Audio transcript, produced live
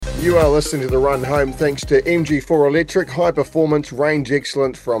You are listening to The Run Home thanks to MG4 Electric. High performance, range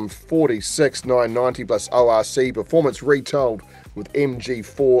excellent from 46,990 plus ORC. Performance retold with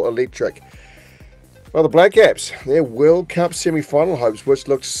MG4 Electric. Well, the Blackcaps, their World Cup semi-final hopes, which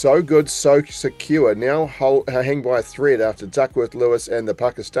looked so good, so secure, now hang by a thread after Duckworth Lewis and the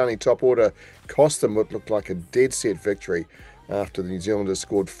Pakistani top order cost them what looked like a dead-set victory after the New Zealanders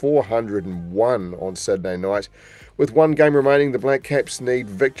scored 401 on Saturday night. With one game remaining, the Blackcaps need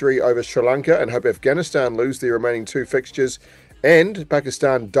victory over Sri Lanka and hope Afghanistan lose their remaining two fixtures and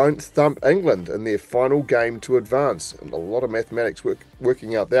Pakistan don't thump England in their final game to advance. And a lot of mathematics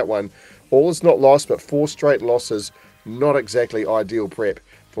working out that one. All is not lost, but 4 straight losses, not exactly ideal prep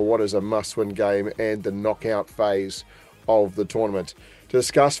for what is a must-win game and the knockout phase of the tournament. To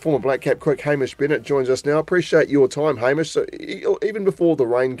discuss, former Blackcap quick Hamish Bennett joins us now. Appreciate your time, Hamish. So even before the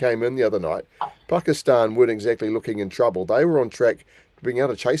rain came in the other night, Pakistan weren't exactly looking in trouble. They were on track to being able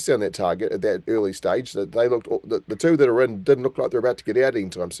to chase down that target at that early stage. That they looked, the two that are in didn't look like they're about to get out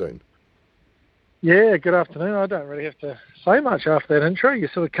anytime soon. Yeah, good afternoon. I don't really have to say much after that intro. You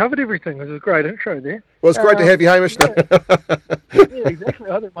sort of covered everything. It was a great intro there. Well, it's great to have you, Hamish. Yeah,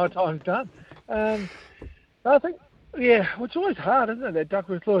 exactly. I think my time's done. I think, yeah, well, it's always hard, isn't it, that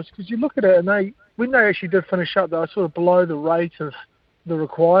Duckworth Lewis? Because you look at it, and when they actually did finish up, they were sort of below the rate of the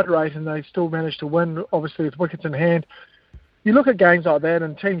required rate, and they still managed to win, obviously, with wickets in hand. You look at games like that,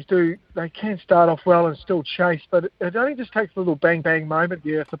 and teams they can start off well and still chase, but it only just takes a little bang-bang moment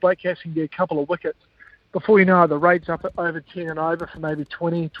there. If the Blackcaps can get a couple of wickets, before you know it, the rate's up at over 10 and over for maybe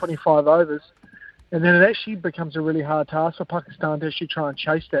 20, 25 overs, and then it actually becomes a really hard task for Pakistan to actually try and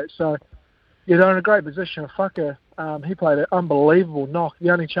chase that. So, yeah, they're in a great position. Fucker, he played an unbelievable knock.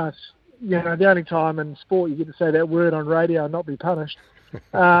 The only time in sport you get to say that word on radio and not be punished.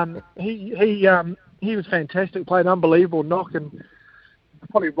 He was fantastic, played an unbelievable knock, and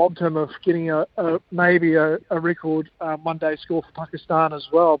probably robbed him of getting maybe a record one-day score for Pakistan as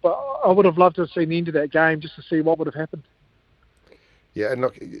well. But I would have loved to have seen the end of that game just to see what would have happened. Yeah, and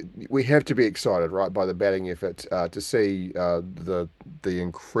look, we have to be excited, right, by the batting effort to see the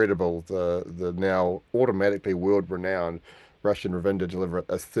incredible, the now automatically world-renowned Russian Ravinder deliver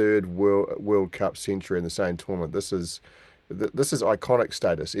a third World Cup century in the same tournament. This is iconic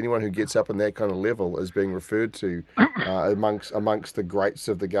status. Anyone who gets up in that kind of level is being referred to amongst the greats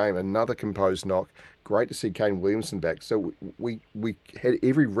of the game. Another composed knock. Great to see Kane Williamson back. So we had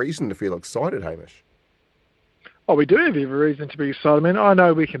every reason to feel excited, Hamish. Oh, we do have every reason to be excited. I mean, I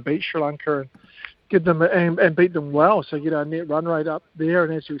know we can beat Sri Lanka and give them and beat them well. So get our net run rate up there.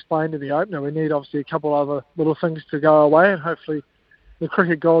 And as you explained in the opener, we need obviously a couple other little things to go away, and hopefully the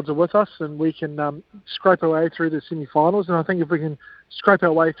cricket gods are with us and we can scrape our way through the semi-finals. And I think if we can scrape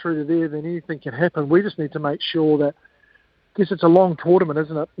our way through to there, then anything can happen. We just need to make sure that, because it's a long tournament,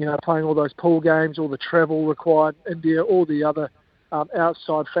 isn't it? You know, playing all those pool games, all the travel required, India, all the other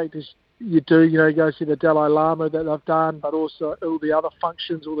outside factors you do. You know, you go see the Dalai Lama that they've done, but also all the other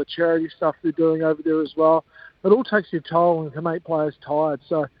functions, all the charity stuff they're doing over there as well. It all takes your toll and can make players tired.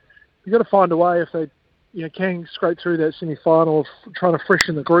 So you've got to find a way, if they can scrape through that semi-final, trying to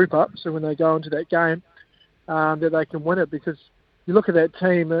freshen the group up, so when they go into that game, that they can win it. Because you look at that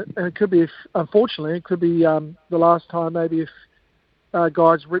team, and it could be, unfortunately, the last time maybe if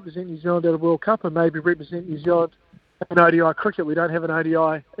guys represent New Zealand at a World Cup and maybe represent New Zealand in ODI cricket. We don't have an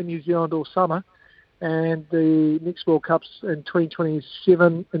ODI in New Zealand all summer, and the next World Cup's in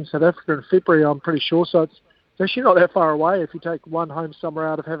 2027 in South Africa in February, I'm pretty sure. So it's actually not that far away if you take one home summer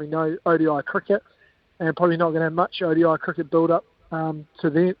out of having no ODI cricket. And probably not going to have much ODI cricket build up till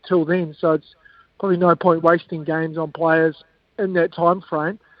then. So it's probably no point wasting games on players in that time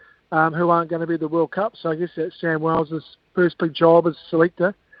frame who aren't going to be the World Cup. So I guess that's Sam Wells' first big job as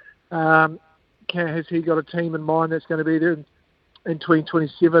selector. Has he got a team in mind that's going to be there in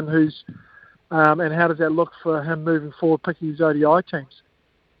 2027? And how does that look for him moving forward, picking his ODI teams?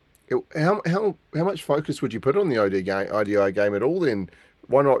 How much focus would you put on the ODI game at all then?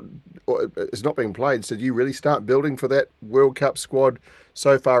 Why not? It's not being played, so do you really start building for that World Cup squad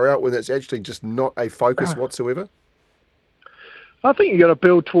so far out when it's actually just not a focus whatsoever? I think you've got to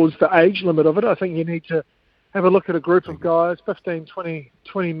build towards the age limit of it. I think you need to have a look at a group of guys, 15, 20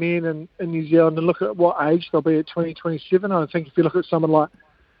 men in New Zealand, and look at what age they'll be at 2027. I think if you look at someone like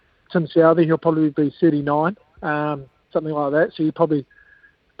Tim Southey, he'll probably be 39, something like that. So you're probably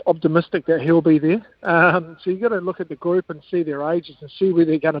optimistic that he'll be there. So you've got to look at the group and see their ages and see where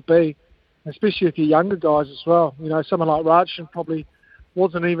they're going to be, especially if you're younger guys as well. You know, someone like Rachin probably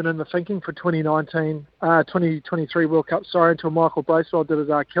wasn't even in the thinking for 2023 World Cup, until Michael Bracewell did his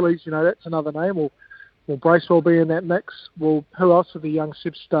Achilles. You know, that's another name. Well, Will Bracewell be in that mix? Well, who else are the young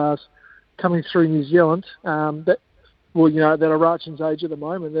superstars coming through New Zealand that are Rachin's age at the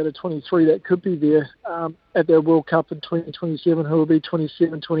moment, that are 23, that could be there at their World Cup in 2027, who will be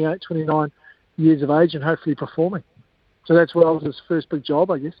 27, 28, 29 years of age and hopefully performing. So that's Wells's first big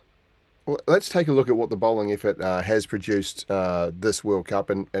job, I guess. Well, let's take a look at what the bowling effort has produced this World Cup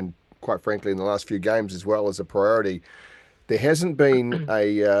and quite frankly in the last few games as well as a priority. There hasn't been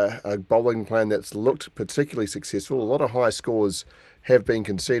a bowling plan that's looked particularly successful. A lot of high scores have been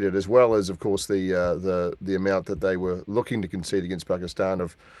conceded, as well as, of course, the amount that they were looking to concede against Pakistan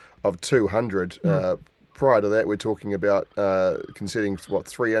of 200. Prior to that, we're talking about conceding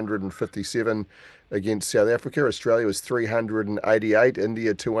 357 against South Africa. Australia was 388.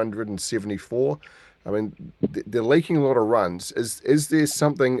 India 274. I mean, they're leaking a lot of runs. Is there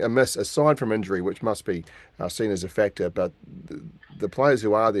something amiss, aside from injury, which must be seen as a factor, but the players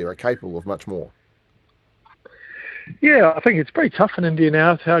who are there are capable of much more? Yeah, I think it's pretty tough in India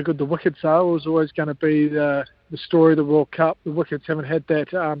now. How good the wickets are was always going to be the story of the World Cup. The wickets haven't had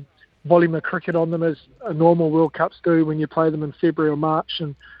that volume of cricket on them as a normal World Cups do when you play them in February or March,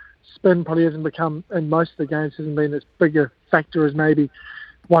 and spin probably hasn't become, in most of the games, hasn't been as big a factor as maybe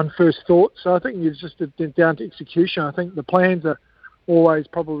one first thought. So I think it's just down to execution. I think the plans are always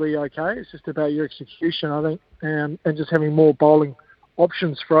probably okay. It's just about your execution, I think, and just having more bowling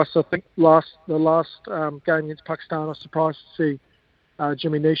options for us. I think the last game against Pakistan, I was surprised to see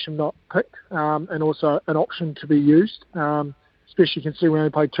Jimmy Neesham not picked, and also an option to be used, especially considering we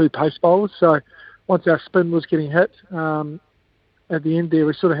only played 2 pace bowlers. So once our spin was getting hit, at the end there,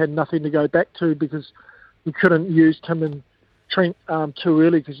 we sort of had nothing to go back to because we couldn't use Tim and Trent too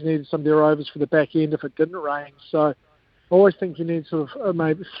early because you needed some of their overs for the back end if it didn't rain. So I always think you need sort of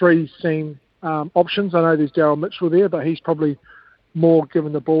maybe 3 seam options. I know there's Daryl Mitchell there, but he's probably more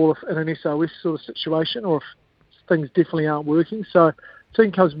given the ball in an SOS sort of situation, or if things definitely aren't working. So I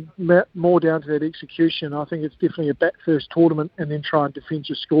think it comes more down to that execution. I think it's definitely a bat-first tournament and then try and defend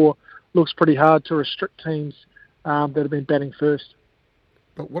your score. Looks pretty hard to restrict teams that have been batting first.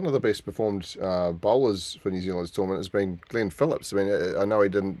 But one of the best performed bowlers for New Zealand's tournament has been Glenn Phillips. I mean, I know he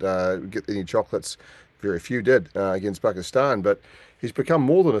didn't get any chocolates, very few did, against Pakistan, but he's become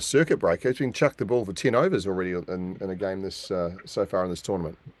more than a circuit breaker. He's been chucked the ball for 10 overs already in a game this so far in this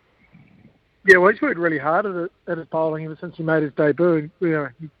tournament. Yeah, well, he's worked really hard at his bowling ever since he made his debut. He's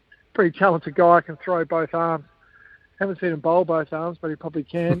a pretty talented guy, can throw both arms. Haven't seen him bowl both arms, but he probably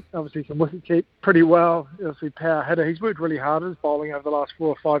can. Obviously, he can wicket keep pretty well. Obviously, power hitter. He's worked really hard at his bowling over the last 4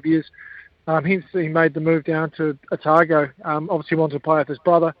 or 5 years. Hence, he made the move down to Otago. Obviously, wanted to play with his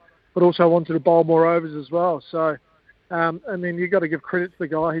brother, but also wanted to bowl more overs as well. So, and then you've got to give credit to the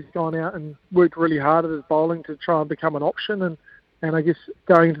guy. He's gone out and worked really hard at his bowling to try and become an option. And I guess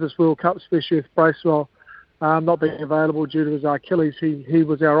going into this World Cup, especially with Bracewell not being available due to his Achilles, he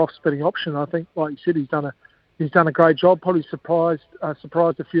was our off-spinning option. I think, like you said, he's done a great job. Probably surprised a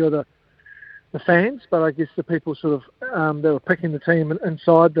few of the fans, but I guess the people sort of that were picking the team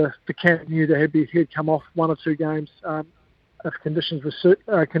inside the camp knew that he'd come off 1 or 2 games if conditions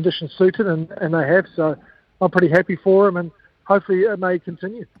suited, and they have. So I'm pretty happy for him, and hopefully it may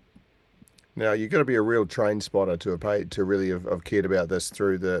continue. Now, you've got to be a real train spotter to really have cared about this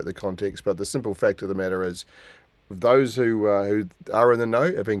through the context, but the simple fact of the matter is those who are in the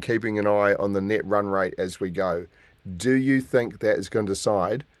know have been keeping an eye on the net run rate as we go. Do you think that is going to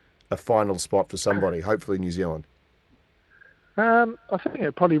decide a final spot for somebody, hopefully New Zealand? I think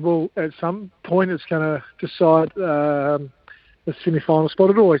it probably will at some point. It's going to decide the semi-final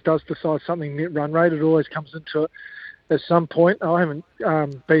spot. It always does decide something, net run rate. It always comes into it at some point. I haven't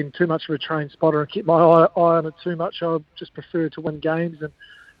been too much of a train spotter and keep my eye on it too much. I just prefer to win games and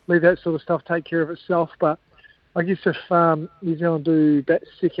leave that sort of stuff take care of itself. But I guess if New Zealand do bat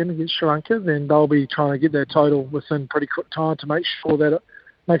second against Sri Lanka, then they'll be trying to get their total within pretty quick time to make sure that it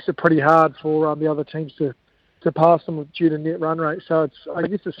makes it pretty hard for the other teams to pass them due to net run rate. So I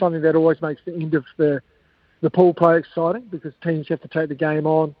guess it's something that always makes the end of the pool play exciting because teams have to take the game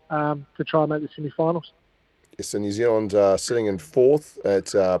on to try and make the semi-finals. Yes, so New Zealand sitting in 4th at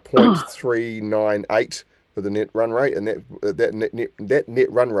 0.398 for the net run rate, and that net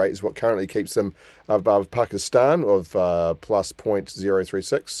run rate is what currently keeps them above Pakistan of plus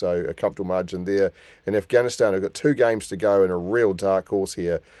 0.036, so a comfortable margin there. And Afghanistan have got 2 games to go and a real dark horse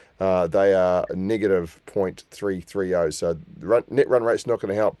here. They are negative 0.330, so the net run rate's not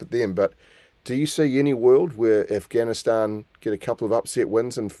going to help them. But do you see any world where Afghanistan get a couple of upset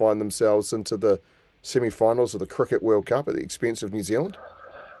wins and find themselves into the semi-finals of the Cricket World Cup at the expense of New Zealand?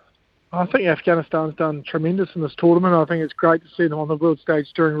 I think Afghanistan's done tremendous in this tournament. I think it's great to see them on the world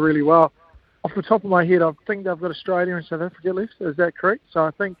stage doing really well. off the top of my head, I think they've got Australia and South Africa left. Is that correct? So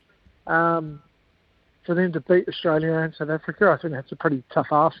I think for them to beat Australia and South Africa, I think that's a pretty tough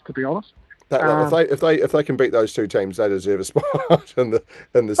ask, to be honest. If they can beat those two teams, they deserve a spot in the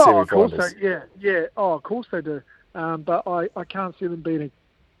semi-finals. Of course yeah. Oh, of course they do. But I can't see them beating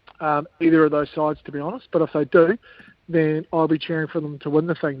either of those sides, to be honest. But if they do, then I'll be cheering for them to win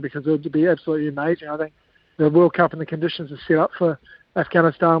the thing, because it would be absolutely amazing. I think the World Cup and the conditions are set up for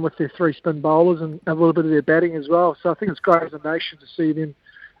Afghanistan with their 3 spin bowlers and a little bit of their batting as well. So I think it's great as a nation to see them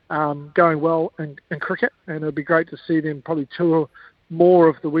going well in cricket, and it would be great to see them probably tour more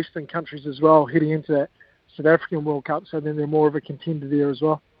of the Western countries as well heading into that South African World Cup, so then they're more of a contender there as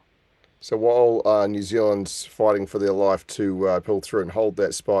well. So while New Zealand's fighting for their life to pull through and hold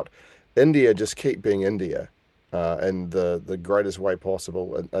that spot, India just keep being India in the greatest way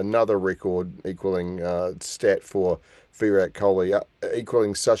possible. Another record equaling stat for Virat Kohli,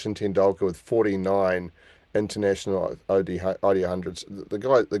 equaling Sachin Tendulkar with 49 international ODI hundreds.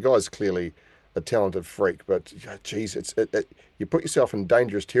 The guy's clearly a talented freak, but geez, you put yourself in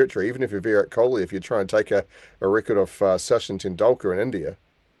dangerous territory, even if you're Virat Kohli, if you try and take a record of Sachin Tendulkar in India.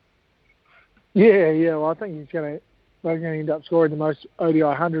 Yeah. Well, I think they're going to end up scoring the most ODI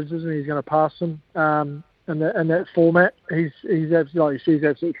hundreds, isn't he? He's going to pass them in that format. He's absolutely, like you see, he's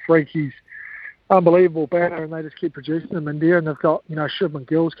absolute freak. He's unbelievable batter, and they just keep producing them in India. And they've got Shubman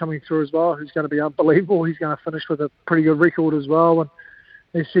Gill's coming through as well, who's going to be unbelievable. He's going to finish with a pretty good record as well. And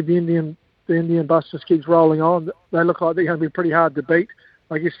they said the Indian bus just keeps rolling on. They look like they're going to be pretty hard to beat.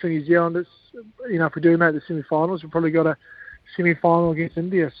 I guess for New Zealand, it's, if we do make the semi-finals, we've probably got a semi-final against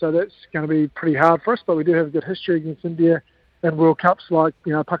India, so that's going to be pretty hard for us. But we do have a good history against India in World Cups, like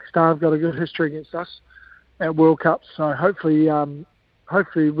Pakistan have got a good history against us at World Cups. So hopefully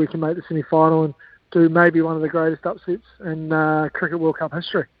we can make the semi-final and do maybe one of the greatest upsets in Cricket World Cup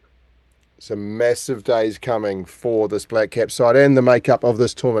history. Some massive days coming for this Blackcap side and the makeup of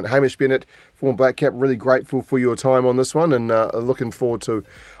this tournament. Hamish Bennett, former Blackcap, really grateful for your time on this one, and looking forward to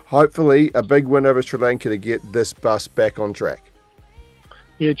hopefully a big win over Sri Lanka to get this bus back on track.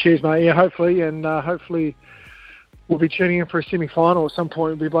 Yeah, cheers, mate. Yeah, hopefully, and hopefully we'll be tuning in for a semi-final at some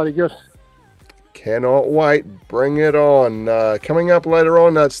point. It'll be bloody good. Cannot wait. Bring it on. Coming up later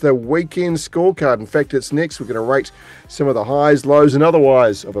on, it's the weekend scorecard. In fact, it's next. We're going to rate some of the highs, lows, and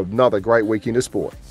otherwise of another great weekend of sport.